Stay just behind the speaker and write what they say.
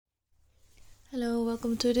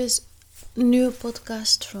welcome to this new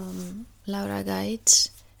podcast from Laura Guides.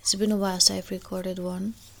 It's been a while since I've recorded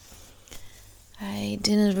one. I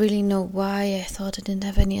didn't really know why. I thought I didn't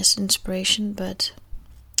have any inspiration, but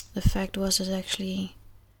the fact was that actually,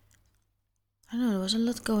 I don't know, there was a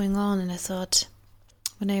lot going on, and I thought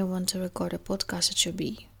when I want to record a podcast, it should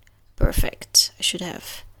be perfect. I should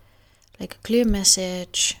have like a clear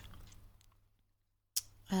message,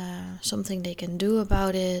 something they can do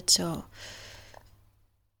about it. So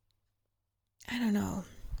I don't know,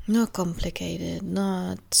 not complicated,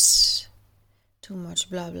 not too much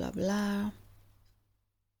blah blah blah.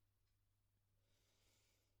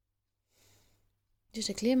 Just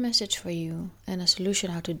a clear message for you and a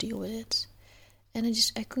solution how to deal with it. And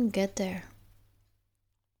I couldn't get there.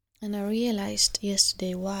 And I realized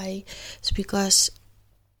yesterday why. It's because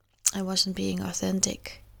I wasn't being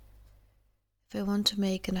authentic. If I want to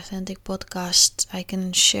make an authentic podcast, I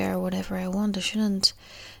can share whatever I want. I shouldn't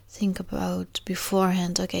think about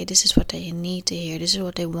beforehand, okay, this is what they need to hear, this is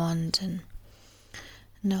what they want. And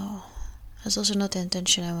no, that's also not the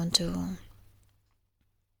intention. I want to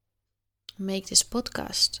make this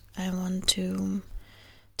podcast. I want to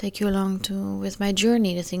take you along with my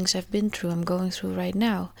journey, the things I've been through, I'm going through right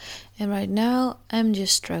now. And right now, I'm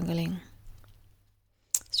just struggling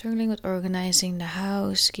with organizing the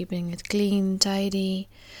house, keeping it clean, tidy,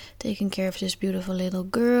 taking care of this beautiful little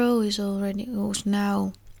girl who's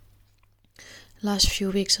now last few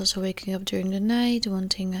weeks also waking up during the night,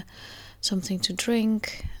 wanting something to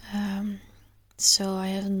drink. So I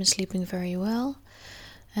haven't been sleeping very well,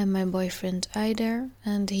 and my boyfriend either,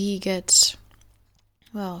 and he gets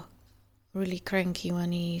really cranky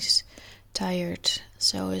when he's tired,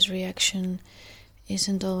 so his reaction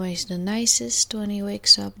isn't always the nicest when he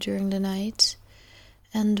wakes up during the night.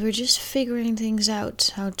 And we're just figuring things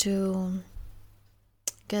out, how to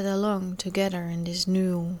get along together in this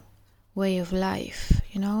new way of life,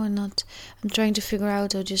 and I'm trying to figure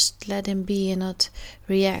out how to just let him be and not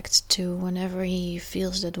react to whenever he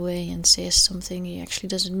feels that way and says something he actually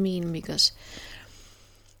doesn't mean, because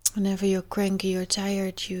whenever you're cranky or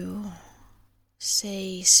tired, you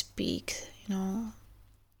speak, a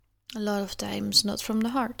lot of times not from the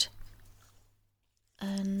heart.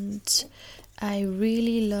 And I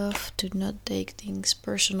really love to not take things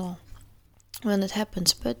personal when it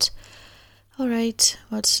happens, but alright,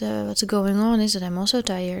 what's going on is that I'm also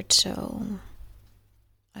tired, so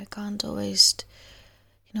I can't always,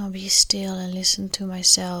 be still and listen to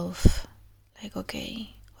myself, like,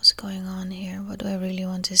 okay, what's going on here? What do I really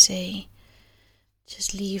want to say?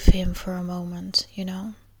 Just leave him for a moment,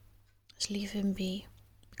 just leave him be.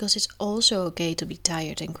 Because it's also okay to be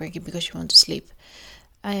tired and cranky because you want to sleep.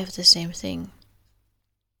 I have the same thing.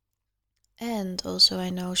 And also I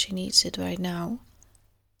know she needs it right now.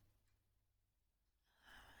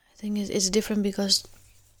 I think it's different because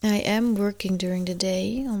I am working during the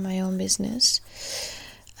day on my own business.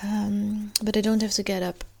 But I don't have to get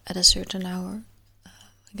up at a certain hour. I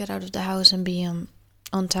get out of the house and be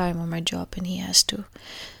on time on my job, and he has to.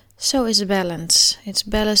 So it's a balance. It's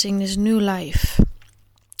balancing this new life.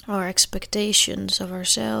 Our expectations of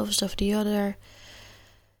ourselves, of the other.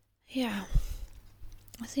 Yeah,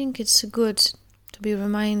 I think it's good to be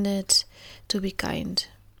reminded to be kind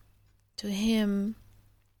to him,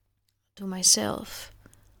 to myself,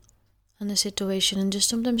 and the situation, and just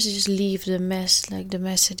sometimes just leave the mess like the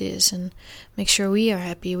mess it is, and make sure we are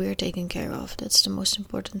happy, we are taken care of. That's the most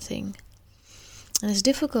important thing. And it's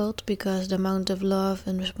difficult because the amount of love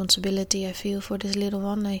and responsibility I feel for this little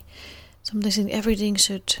one, I sometimes think everything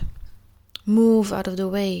should move out of the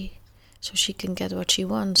way so she can get what she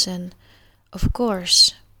wants. And of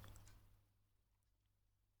course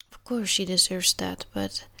she deserves that,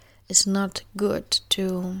 but it's not good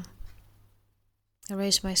to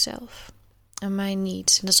erase myself and my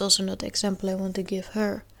needs. And that's also not the example I want to give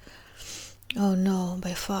her. Oh no,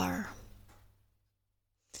 by far.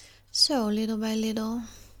 So little by little,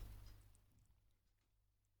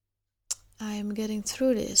 I'm getting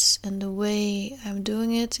through this, and the way I'm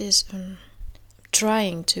doing it is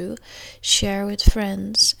trying to share with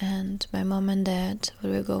friends and my mom and dad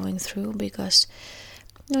what we're going through, because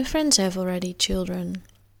my friends have already children.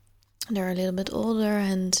 They're a little bit older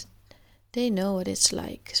and they know what it's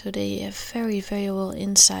like, so they have very valuable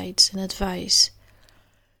insights and advice.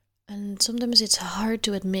 And sometimes it's hard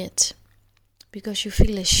to admit because you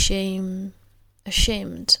feel ashamed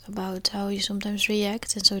about how you sometimes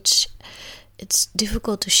react, and so it's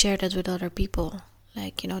difficult to share that with other people.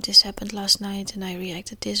 Like, this happened last night and I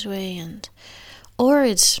reacted this way, or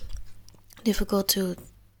it's difficult to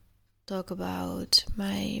talk about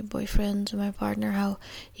my boyfriend or my partner, how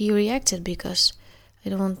he reacted, because I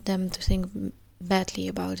don't want them to think badly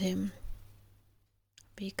about him.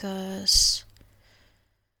 Because,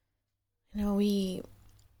 we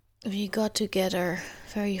got together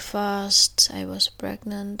very fast. I was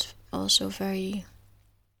pregnant also very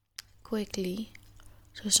quickly.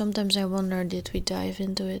 So sometimes I wonder, did we dive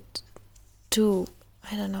into it too,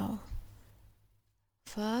 I don't know,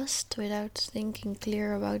 fast without thinking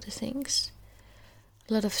clear about the things?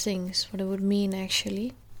 A lot of things, what it would mean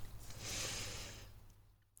actually.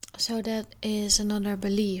 So that is another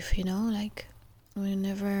belief, like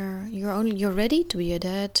whenever you're ready to be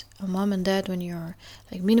a mom and dad when you're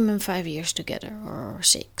like minimum 5 years together or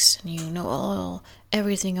 6, and you know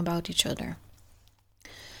everything about each other.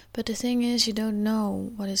 But the thing is, you don't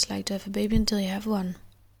know what it's like to have a baby until you have one.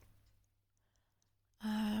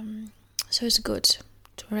 So it's good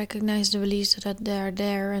to recognize the beliefs that they are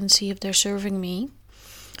there and see if they're serving me.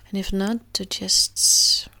 And if not, to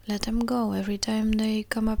just let them go. Every time they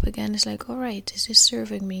come up again, it's like, alright, is this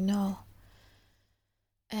serving me? No.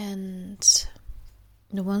 And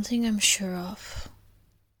the one thing I'm sure of,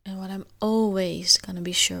 and what I'm always going to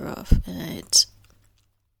be sure of, and it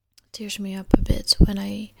tears me up a bit when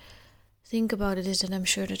I think about it, is that I'm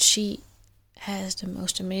sure that she has the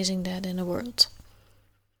most amazing dad in the world.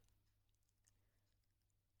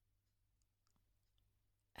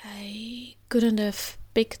 I couldn't have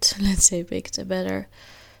picked a better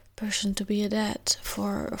person to be a dad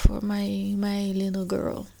for my little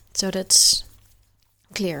girl. So that's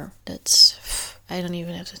clear. I don't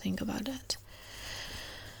even have to think about that.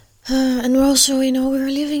 And we're also, we're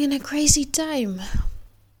living in a crazy time.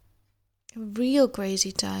 A real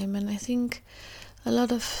crazy time. And I think a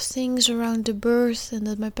lot of things around the birth, and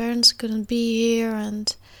that my parents couldn't be here,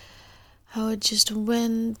 and how it just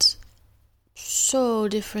went so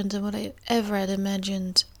different than what I ever had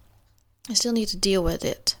imagined. I still need to deal with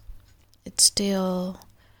it. It's still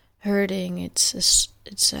hurting. It's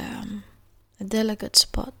a delicate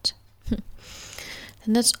spot.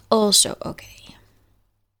 And that's also okay.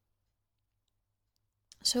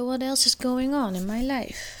 So what else is going on in my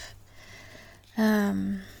life?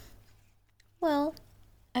 Well,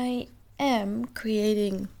 I am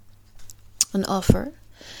creating an offer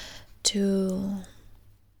to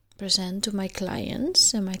present to my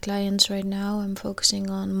clients. And my clients right now, I'm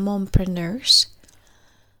focusing on mompreneurs.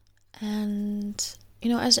 And,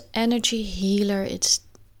 as an energy healer,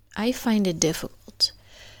 I find it difficult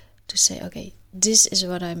to say, okay, this is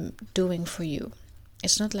what I'm doing for you.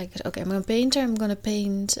 It's not like, okay, I'm going to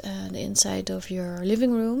paint the inside of your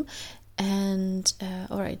living room. And,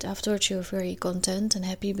 all right, afterwards you're very content and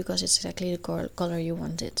happy because it's exactly the color you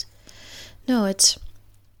wanted. No,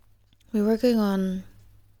 we're working on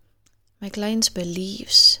my clients'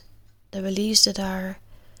 beliefs, the beliefs that are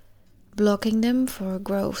blocking them for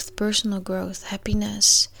growth, personal growth,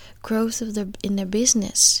 happiness, growth in their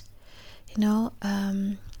business.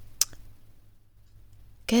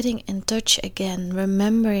 Getting in touch again,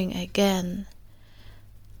 remembering again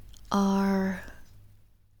our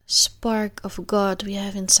spark of God we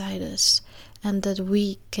have inside us, and that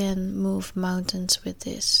we can move mountains with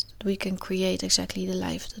this, that we can create exactly the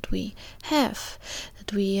life that we have,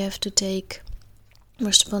 that we have to take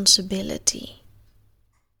responsibility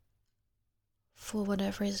for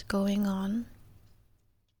whatever is going on.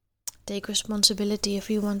 Take responsibility if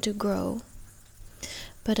we want to grow,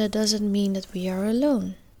 but that doesn't mean that we are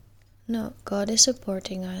alone. No, God is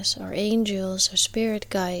supporting us, our angels, our spirit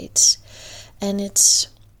guides, and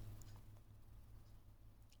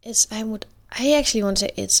I actually want to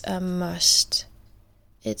say it's a must.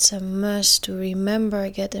 It's a must to remember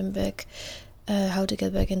getting back, how to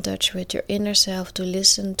get back in touch with your inner self, to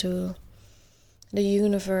listen to the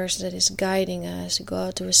universe that is guiding us,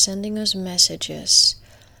 God who is sending us messages.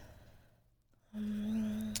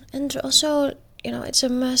 And also, it's a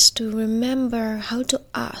must to remember how to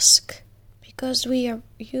ask, because we are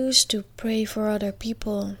used to pray for other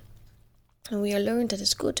people, and we are learned that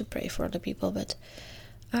it's good to pray for other people, but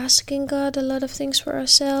asking God a lot of things for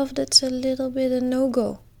ourselves, that's a little bit a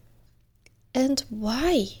no-go. And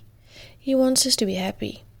why? He wants us to be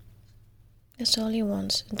happy. That's all he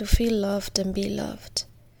wants, and to feel loved and be loved.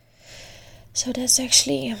 So that's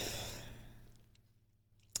actually...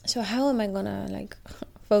 So how am I gonna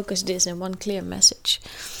focus this in one clear message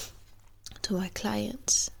to my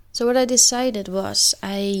clients? So what I decided was,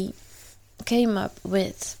 I came up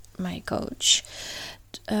with my coach.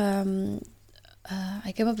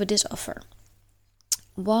 I came up with this offer: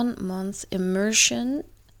 1 month immersion,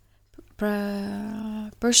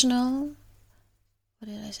 personal. What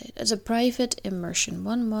did I say? It's a private immersion,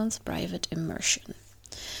 1 month private immersion,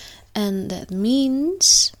 and that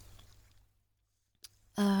means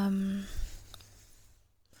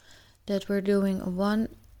that we're doing one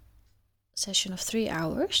session of 3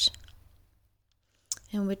 hours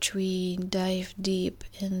in which we dive deep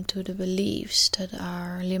into the beliefs that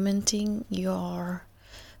are limiting your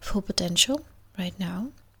full potential right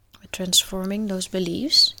now. We're transforming those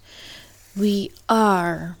beliefs. We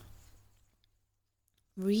are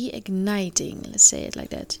reigniting, let's say it like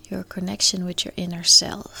that, your connection with your inner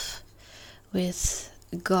self, with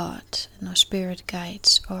God, and our spirit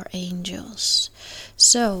guides or angels.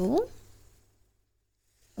 So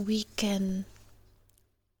we can,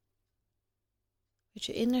 with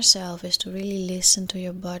your inner self, is to really listen to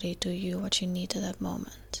your body, to you, what you need at that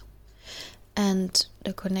moment. And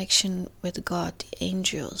the connection with God, the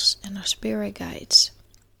angels, and our spirit guides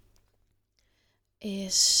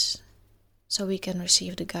is so we can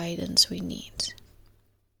receive the guidance we need.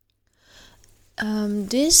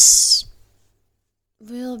 This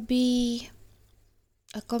will be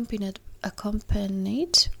accompanied,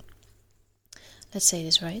 let's say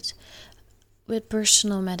this right, with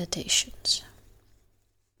personal meditations.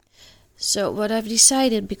 So what I've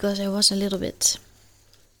decided, because I was a little bit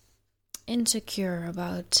insecure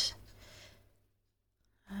about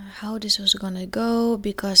how this was gonna go,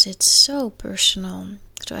 because it's so personal,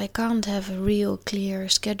 so I can't have a real clear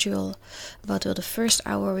schedule about, well, the first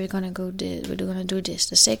hour we're gonna do this,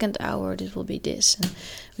 the second hour this will be this, and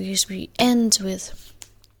we end with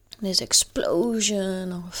this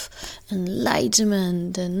explosion of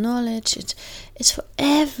enlightenment and knowledge. It's for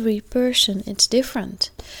every person, it's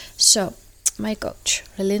different. So my coach,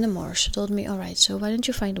 Relinde Moors, told me, all right, so why don't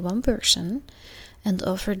you find one person and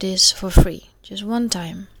offer this for free, just one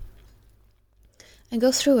time, and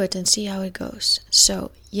go through it and see how it goes.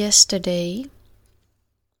 So yesterday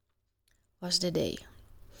was the day.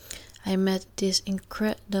 I met this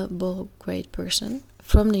incredible, great person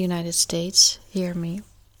from the United States, hear me,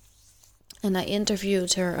 and I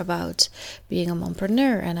interviewed her about being a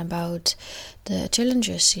mompreneur and about the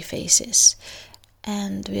challenges she faces.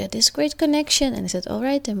 And we had this great connection, and I said, all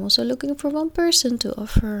right, I'm also looking for one person to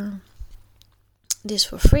offer this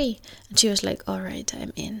for free. And she was like, all right,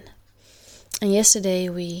 I'm in. And yesterday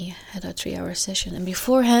we had a 3-hour session, and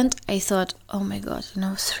beforehand I thought, oh my god,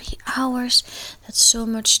 3 hours, that's so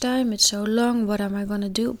much time, it's so long, what am I gonna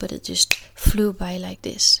do? But it just flew by like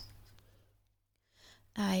this.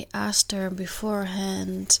 I asked her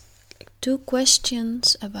beforehand 2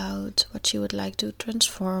 questions about what she would like to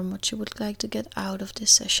transform, what she would like to get out of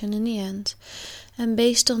this session in the end. And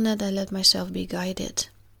based on that, I let myself be guided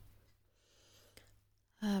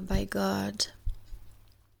by God,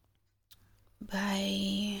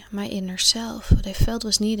 by my inner self, what I felt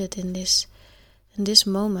was needed in this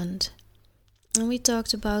moment. And we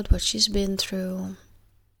talked about what she's been through.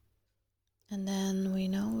 And then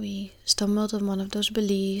we stumbled on one of those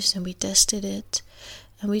beliefs, and we tested it,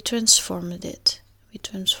 and we transformed it. I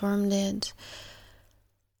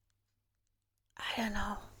don't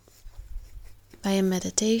know, by a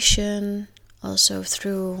meditation, also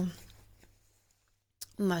through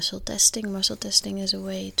muscle testing. Muscle testing is a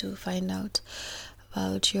way to find out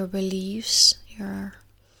about your beliefs, your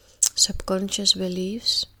subconscious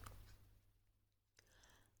beliefs.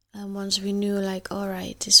 And once we knew, like, all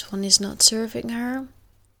right, this one is not serving her,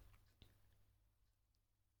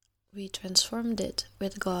 we transformed it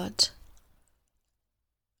with God.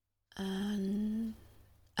 And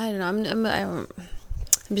I don't know, I'm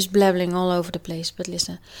just blabbling all over the place, but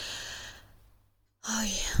listen. Oh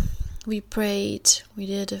yeah, we prayed, we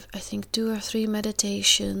did I think 2 or 3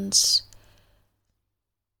 meditations.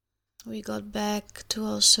 We got back to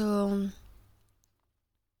also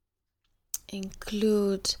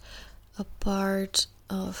include a part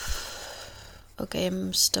of, okay,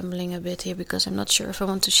 I'm stumbling a bit here because I'm not sure if I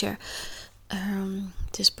want to share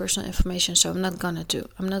this personal information, so I'm not going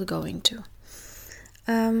to.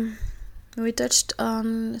 We touched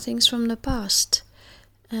on things from the past,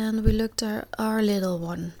 and we looked at our little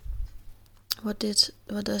one. What does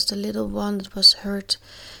the little one that was hurt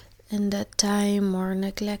in that time or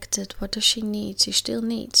neglected, what does she need? She still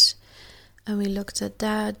needs. And we looked at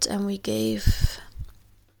that, and we gave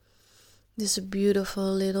this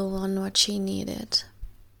beautiful little one what she needed.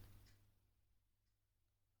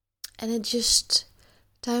 And it just,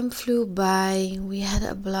 time flew by. We had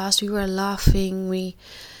a blast. We were laughing. We,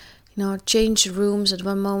 changed rooms at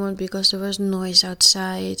one moment because there was noise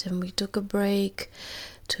outside, and we took a break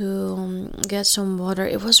to get some water.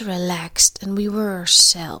 It was relaxed, and we were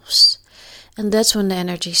ourselves. And that's when the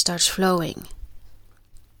energy starts flowing.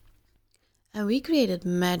 And we created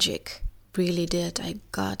magic, really did. I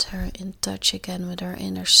got her in touch again with her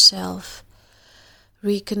inner self,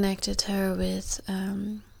 reconnected her with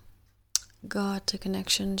God, the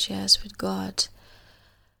connection she has with God.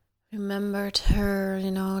 Remembered her,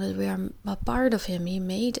 that we are a part of Him. He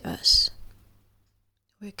made us.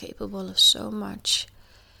 We're capable of so much.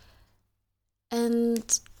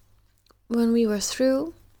 And when we were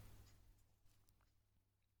through,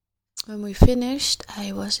 when we finished,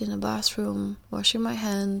 I was in the bathroom washing my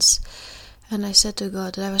hands, and I said to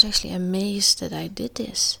God that I was actually amazed that I did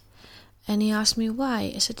this. And He asked me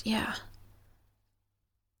why. I said, I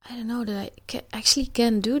don't know, that I actually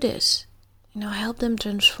can do this. Help them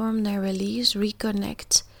transform their beliefs,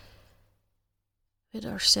 reconnect with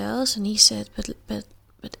ourselves. And He said,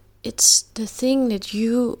 but it's the thing that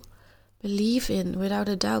you believe in without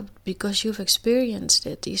a doubt because you've experienced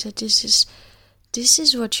it. He said, this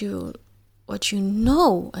is what you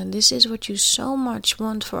know, and this is what you so much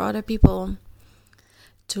want for other people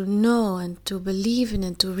to know and to believe in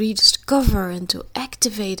and to rediscover and to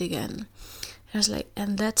activate again. And I was like,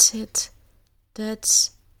 and that's it.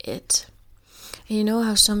 That's it. And you know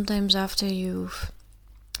how sometimes after you've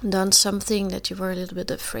done something that you were a little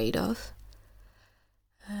bit afraid of,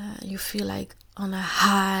 you feel like on a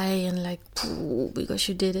high and like because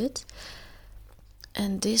you did it.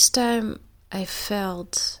 And this time I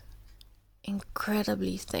felt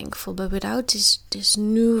incredibly thankful, but without this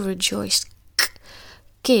new rejoiced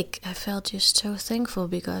kick, I felt just so thankful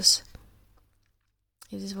because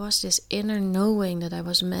it was this inner knowing that I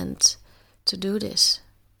was meant to do this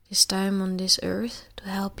time on this earth, to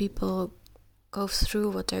help people go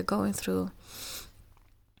through what they're going through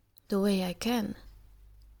the way I can.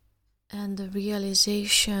 And the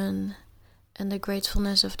realization and the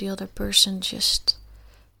gratefulness of the other person just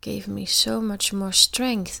gave me so much more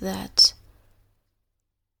strength that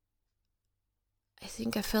I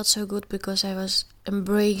think I felt so good because I was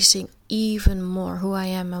embracing even more who I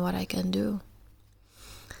am and what I can do.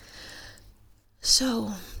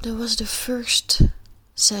 So that was the first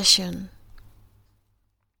session,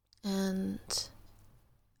 and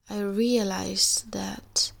I realized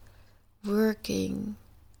that working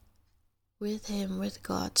with Him, with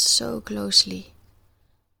God, so closely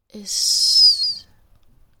is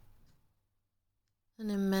an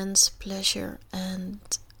immense pleasure and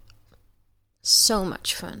so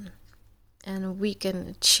much fun. And we can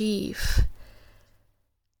achieve,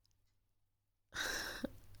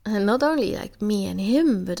 and not only like me and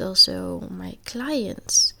Him, but also my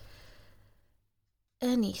clients,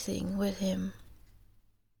 anything with Him.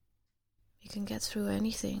 You can get through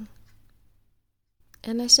anything.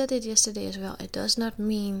 And I said it yesterday as well. It does not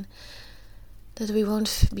mean that we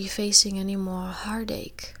won't be facing any more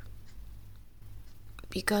heartache,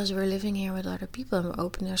 because we're living here with other people and we're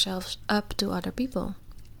opening ourselves up to other people.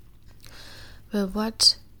 But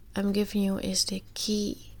what I'm giving you is the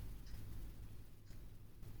key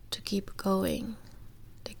to keep going,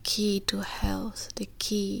 the key to health, the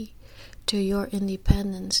key to your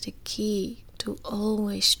independence, the key to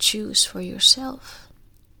always choose for yourself,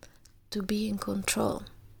 to be in control,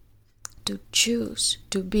 to choose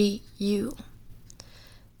to be you,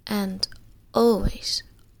 and always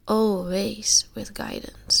with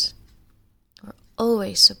guidance. We're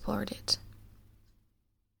always supported.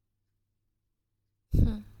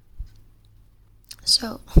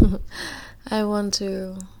 So, I want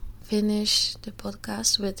to finish the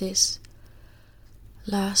podcast with this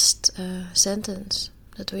last sentence,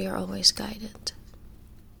 that we are always guided.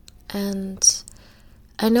 And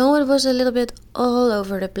I know it was a little bit all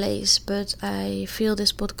over the place, but I feel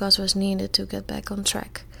this podcast was needed to get back on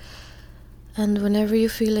track. And whenever you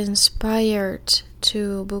feel inspired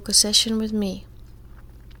to book a session with me,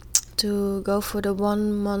 to go for the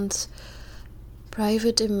 1 month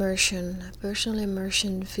private immersion, personal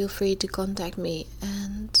immersion, feel free to contact me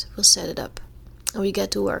and we'll set it up. And we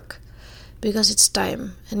get to work, because it's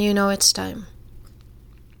time, and you know it's time.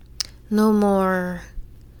 No more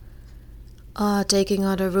taking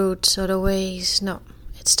other routes, other ways. No,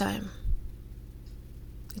 it's time.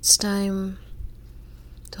 It's time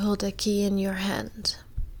to hold a key in your hand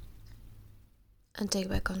and take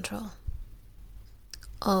back control.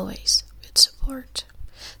 Always with support.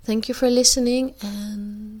 Thank you for listening,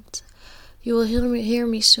 and you will hear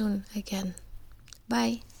me soon again.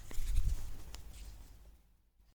 Bye.